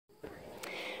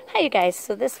Hi you guys,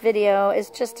 so this video is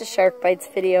just a Shark Bites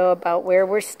video about where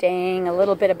we're staying, a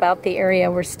little bit about the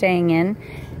area we're staying in,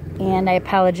 and I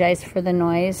apologize for the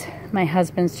noise. My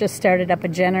husband's just started up a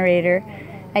generator,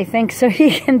 I think, so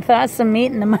he can thaw some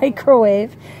meat in the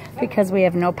microwave because we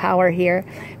have no power here.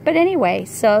 But anyway,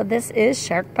 so this is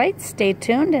Shark Bites. Stay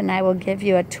tuned and I will give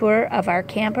you a tour of our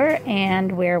camper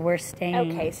and where we're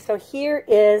staying. Okay, so here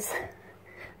is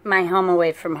my home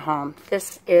away from home.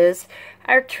 This is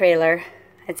our trailer.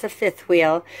 It's a fifth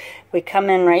wheel. We come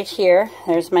in right here.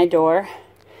 There's my door.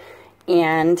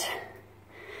 And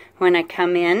when I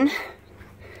come in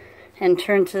and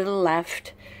turn to the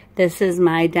left, this is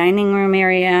my dining room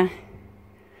area,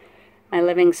 my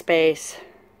living space,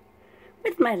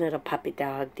 with my little puppy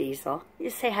dog, Diesel.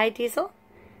 You say hi, Diesel?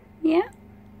 Yeah?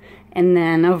 And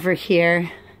then over here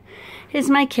is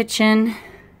my kitchen,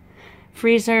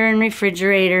 freezer and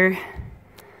refrigerator,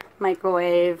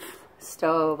 microwave,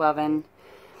 stove, oven.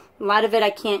 A lot of it I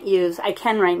can't use. I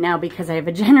can right now because I have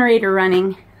a generator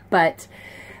running, but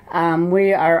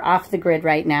we are off the grid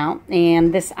right now.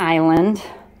 And this island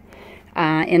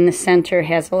in the center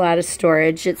has a lot of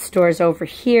storage. It stores over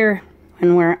here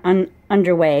when we're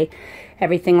underway.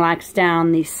 Everything locks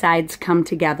down, these sides come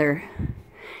together,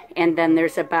 and then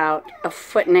there's about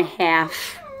 1.5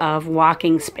 feet of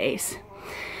walking space.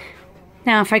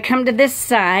 Now if I come to this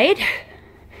side,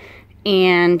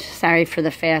 and sorry for the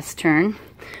fast turn,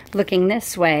 looking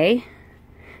this way,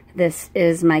 this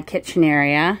is my kitchen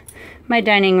area, my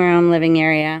dining room, living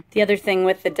area. The other thing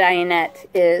with the dinette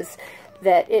is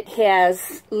that it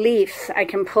has leaves. I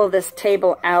can pull this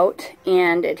table out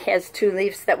and it has 2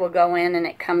 leaves that will go in and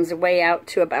it comes way out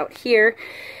to about here.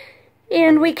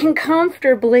 And we can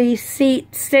comfortably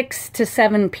seat 6 to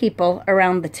 7 people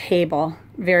around the table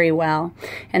very well.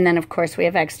 And then of course we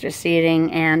have extra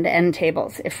seating and end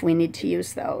tables if we need to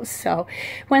use those. So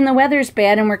when the weather's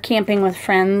bad and we're camping with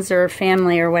friends or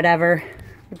family or whatever,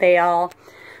 they all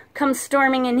come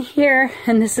storming in here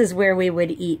and this is where we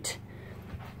would eat.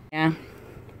 Yeah.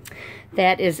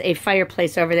 That is a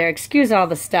fireplace over there. Excuse all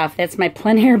the stuff. That's my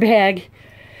plein air bag,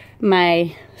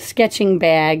 my sketching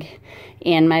bag,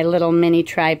 and my little mini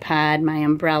tripod, my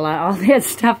umbrella. All that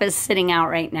stuff is sitting out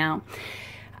right now.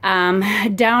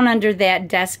 Down under that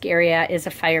desk area is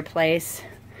a fireplace.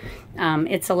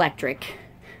 It's electric.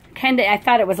 I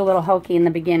thought it was a little hokey in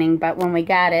the beginning, but when we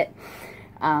got it,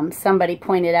 somebody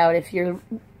pointed out if you're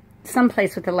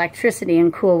someplace with electricity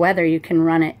and cool weather, you can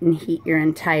run it and heat your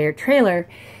entire trailer,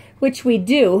 which we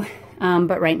do.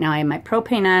 But right now I have my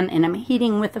propane on and I'm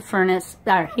heating with the furnace,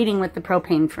 heating with the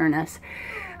propane furnace,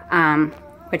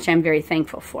 which I'm very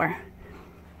thankful for.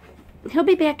 He'll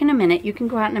be back in a minute. You can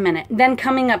go out in a minute. Then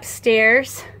coming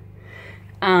upstairs,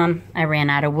 I ran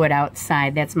out of wood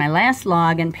outside. That's my last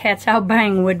log, and Pat's out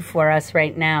buying wood for us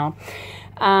right now.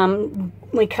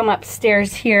 We come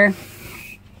upstairs here,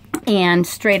 and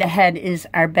straight ahead is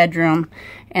our bedroom,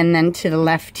 and then to the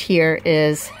left here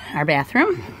is our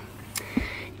bathroom.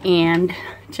 And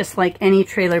just like any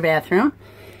trailer bathroom,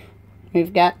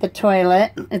 we've got the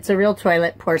toilet. It's a real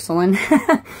toilet, porcelain,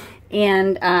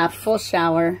 and full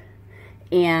shower.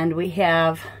 And we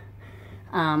have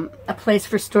a place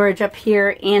for storage up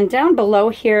here. And down below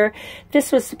here,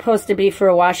 this was supposed to be for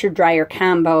a washer-dryer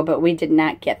combo, but we did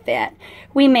not get that.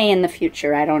 We may in the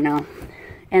future, I don't know.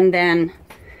 And then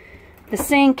the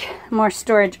sink, more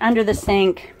storage under the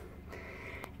sink,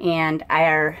 and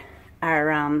our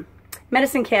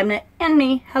medicine cabinet, and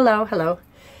me. Hello, hello.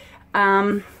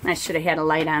 I should have had a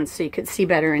light on so you could see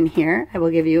better in here. I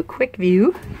will give you a quick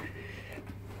view.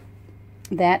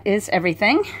 That is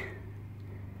everything.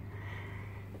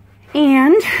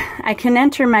 And I can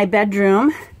enter my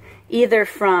bedroom either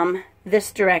from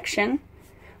this direction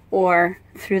or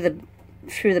through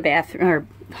the bathroom or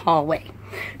hallway.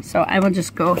 So I will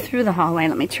just go through the hallway.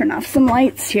 Let me turn off some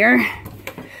lights here.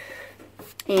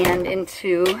 And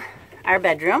into our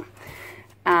bedroom,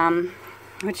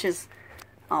 which is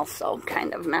also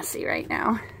kind of messy right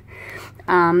now.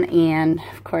 And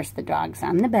of course the dog's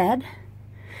on the bed.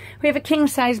 We have a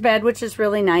king-size bed, which is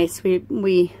really nice.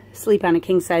 We sleep on a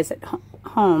king-size at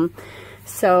home,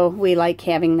 so we like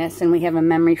having this, and we have a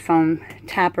memory foam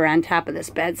topper on top of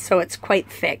this bed, so it's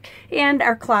quite thick. And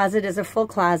our closet is a full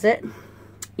closet,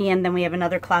 and then we have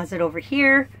another closet over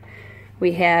here.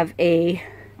 We have a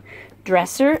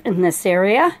dresser in this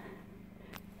area,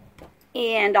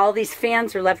 and all these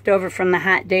fans are left over from the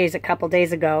hot days a couple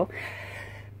days ago.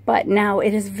 But now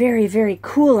it is very, very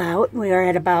cool out. We are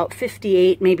at about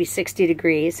 58, maybe 60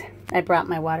 degrees. I brought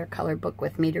my watercolor book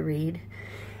with me to read.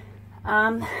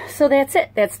 So that's it.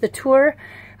 That's the tour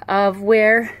of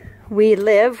where we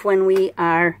live when we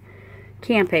are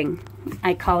camping.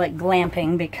 I call it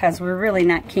glamping because we're really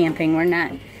not camping. We're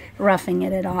not roughing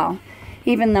it at all,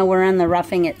 even though we're on the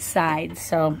roughing it side.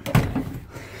 So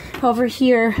over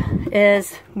here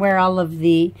is where all of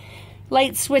the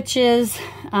light switches,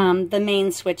 the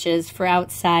main switches for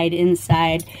outside,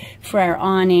 inside, for our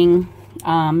awning,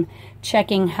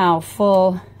 checking how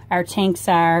full our tanks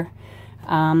are,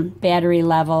 battery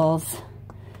levels,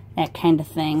 that kind of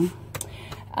thing.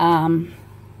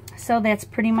 So that's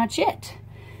pretty much it.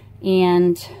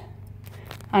 And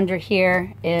under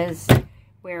here is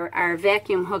where our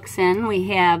vacuum hooks in. We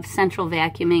have central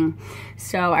vacuuming,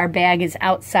 so our bag is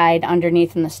outside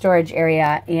underneath in the storage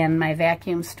area, and my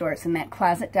vacuum stores in that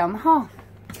closet down the hall.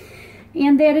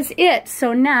 And that is it.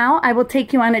 So now I will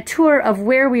take you on a tour of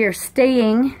where we are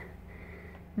staying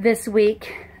this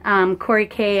week. Corey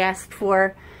K asked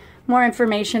for more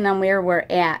information on where we're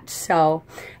at, so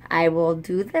I will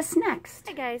do this next.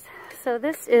 Hi guys, so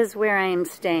this is where I am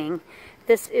staying.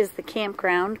 This is the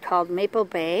campground called Maple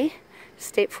Bay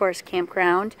State Forest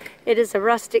Campground. It is a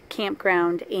rustic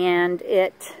campground, and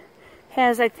it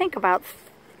has, I think, about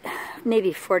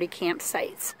maybe 40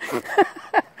 campsites.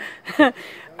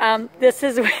 This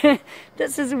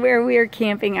is where we are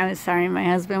camping. I'm sorry, my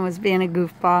husband was being a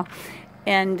goofball,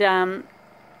 and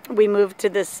we moved to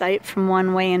this site from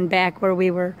one way and back where we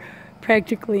were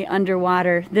practically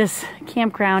underwater. This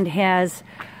campground has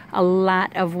a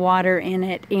lot of water in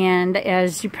it, and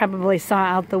as you probably saw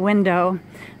out the window,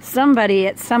 somebody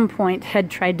at some point had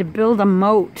tried to build a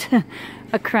moat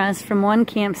across from one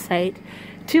campsite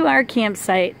to our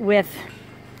campsite with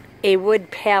a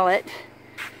wood pallet,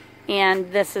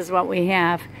 and this is what we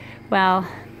have. Well,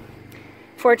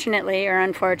 fortunately or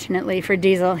unfortunately for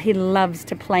Diesel, he loves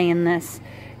to play in this,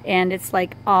 and it's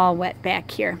like all wet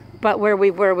back here, but where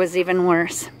we were was even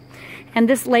worse. And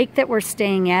this lake that we're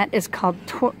staying at is called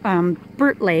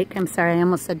Burt Lake. I'm sorry, I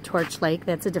almost said Torch Lake.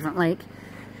 That's a different lake.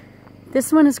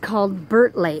 This one is called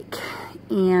Burt Lake.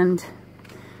 And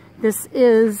this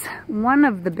is one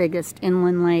of the biggest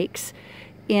inland lakes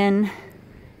in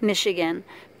Michigan.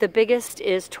 The biggest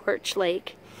is Torch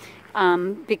Lake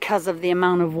because of the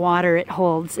amount of water it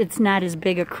holds. It's not as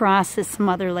big across as some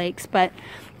other lakes, but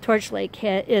Torch Lake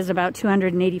is about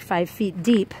 285 feet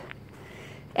deep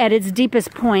at its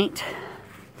deepest point.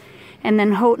 And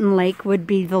then Houghton Lake would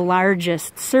be the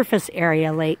largest surface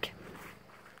area lake.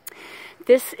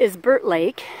 This is Burt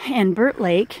Lake, and Burt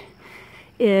Lake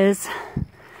is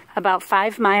about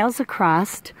 5 miles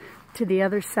across to the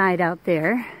other side out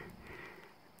there.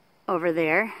 Over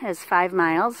there is 5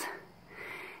 miles,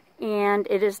 and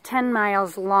it is 10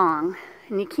 miles long.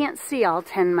 And you can't see all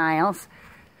 10 miles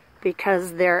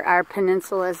because there are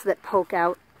peninsulas that poke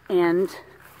out and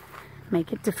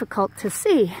make it difficult to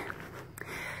see.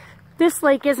 This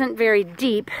lake isn't very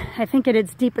deep. I think at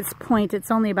its deepest point it's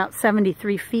only about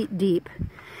 73 feet deep.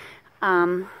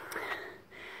 But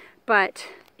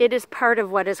it is part of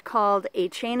what is called a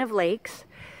chain of lakes,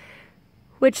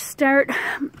 which start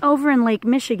over in Lake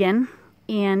Michigan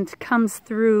and comes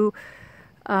through,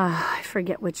 I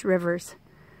forget which rivers.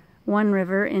 One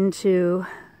river into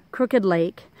Crooked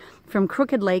Lake, from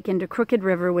Crooked Lake into Crooked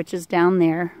River, which is down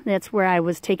there. That's where I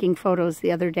was taking photos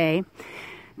the other day.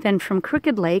 Then from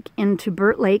Crooked Lake into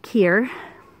Burt Lake here,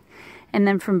 and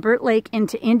then from Burt Lake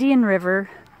into Indian River,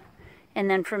 and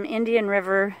then from Indian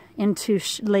River into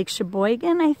Lake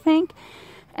Sheboygan, I think,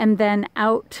 and then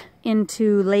out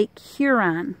into Lake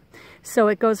Huron. So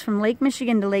it goes from Lake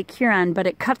Michigan to Lake Huron, but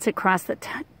it cuts across the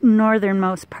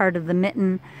northernmost part of the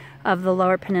mitten of the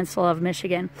lower peninsula of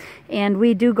Michigan. And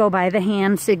we do go by the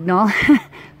hand signal.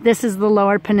 This is the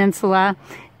lower peninsula,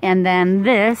 and then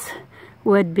this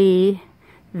would be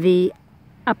the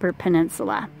upper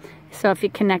peninsula. So if you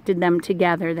connected them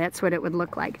together, that's what it would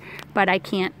look like. But I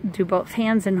can't do both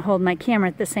hands and hold my camera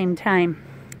at the same time.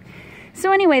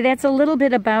 So anyway, that's a little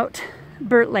bit about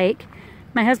Burt Lake.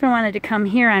 My husband wanted to come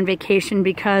here on vacation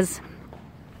because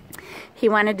he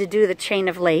wanted to do the chain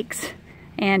of lakes.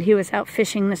 And he was out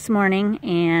fishing this morning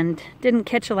and didn't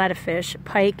catch a lot of fish,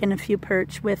 pike and a few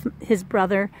perch with his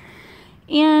brother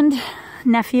and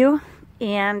nephew.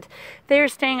 And they're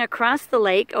staying across the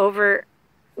lake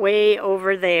way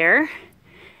over there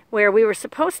where we were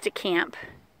supposed to camp.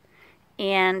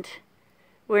 And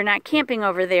we're not camping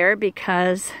over there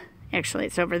because, actually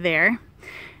it's over there,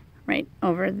 right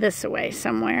over this way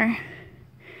somewhere.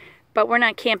 But we're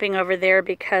not camping over there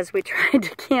because we tried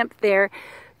to camp there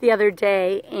the other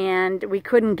day and we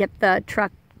couldn't get the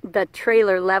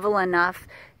trailer level enough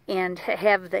and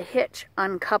have the hitch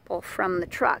uncouple from the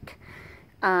truck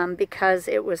because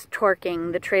it was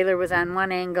torquing. The trailer was on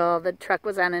one angle, the truck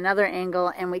was on another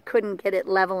angle, and we couldn't get it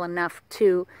level enough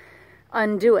to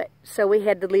undo it. So we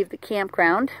had to leave the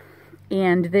campground,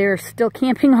 and they're still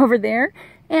camping over there,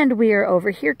 and we are over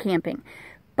here camping.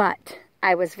 But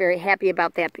I was very happy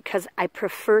about that because I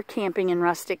prefer camping in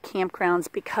rustic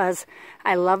campgrounds because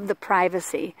I love the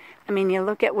privacy. I mean, you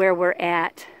look at where we're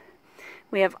at.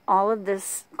 We have all of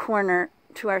this corner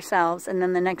to ourselves, and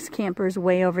then the next camper is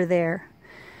way over there.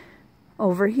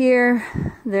 Over here,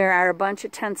 there are a bunch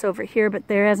of tents over here, but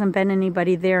there hasn't been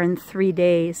anybody there in 3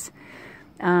 days.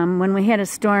 When we had a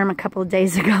storm a couple of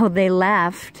days ago, they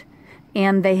left,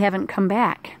 and they haven't come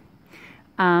back.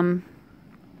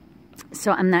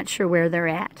 So I'm not sure where they're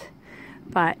at.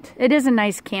 But it is a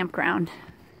nice campground.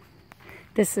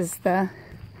 This is the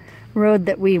road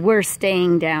that we were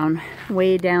staying down,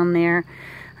 way down there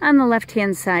on the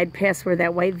left-hand side, past where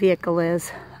that white vehicle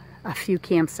is, a few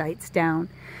campsites down.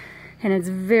 And it's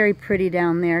very pretty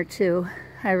down there too.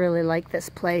 I really like this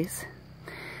place.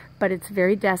 But it's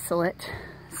very desolate.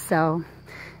 So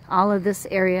all of this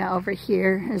area over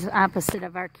here is opposite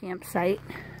of our campsite.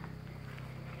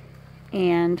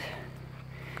 And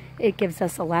it gives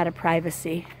us a lot of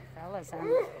privacy. Fella's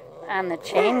on the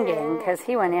chain gang because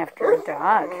he went after a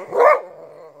dog.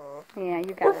 Yeah,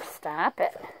 you gotta stop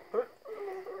it.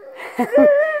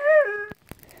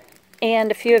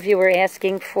 And a few of you were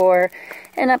asking for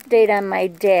an update on my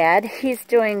dad. He's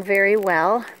doing very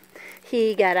well.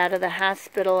 He got out of the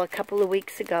hospital a couple of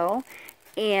weeks ago,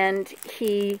 and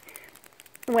he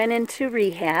went into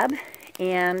rehab,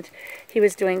 and he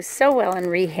was doing so well in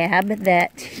rehab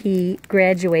that he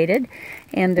graduated,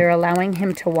 and they're allowing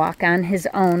him to walk on his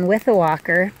own with a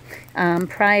walker.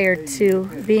 Prior to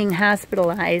being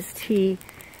hospitalized, he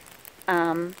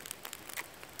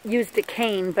used a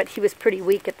cane, but he was pretty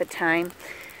weak at the time.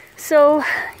 So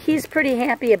he's pretty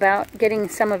happy about getting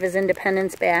some of his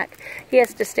independence back. He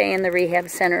has to stay in the rehab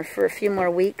center for a few more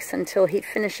weeks until he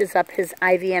finishes up his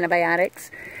IV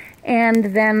antibiotics,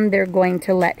 and then they're going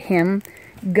to let him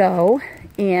go,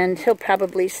 and he'll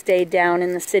probably stay down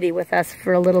in the city with us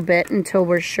for a little bit until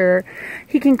we're sure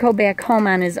he can go back home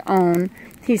on his own.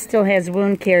 He still has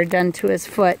wound care done to his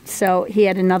foot, so he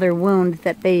had another wound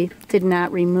that they did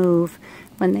not remove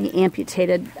when they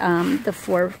amputated the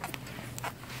fore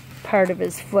part of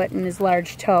his foot and his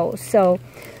large toe. So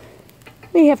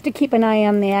we have to keep an eye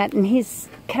on that, and he's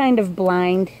kind of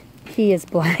blind. He is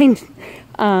blind,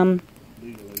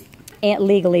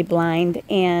 legally blind,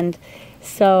 and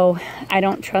so I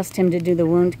don't trust him to do the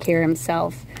wound care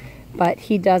himself, but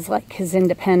he does like his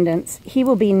independence. He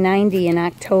will be 90 in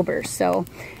October, so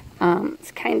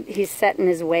he's set in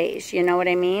his ways, you know what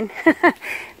I mean?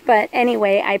 But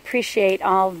anyway, I appreciate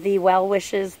all the well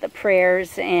wishes, the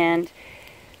prayers, and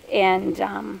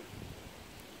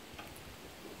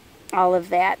all of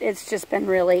that. It's just been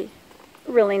really,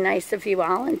 really nice of you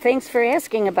all, and thanks for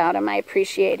asking about him. I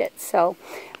appreciate it. So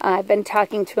I've been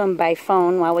talking to him by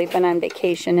phone while we've been on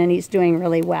vacation, and he's doing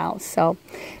really well. So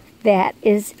that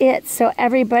is it. So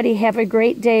everybody have a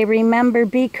great day. Remember,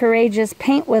 be courageous,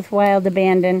 paint with wild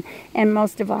abandon, and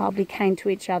most of all, be kind to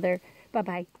each other.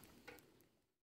 Bye-bye.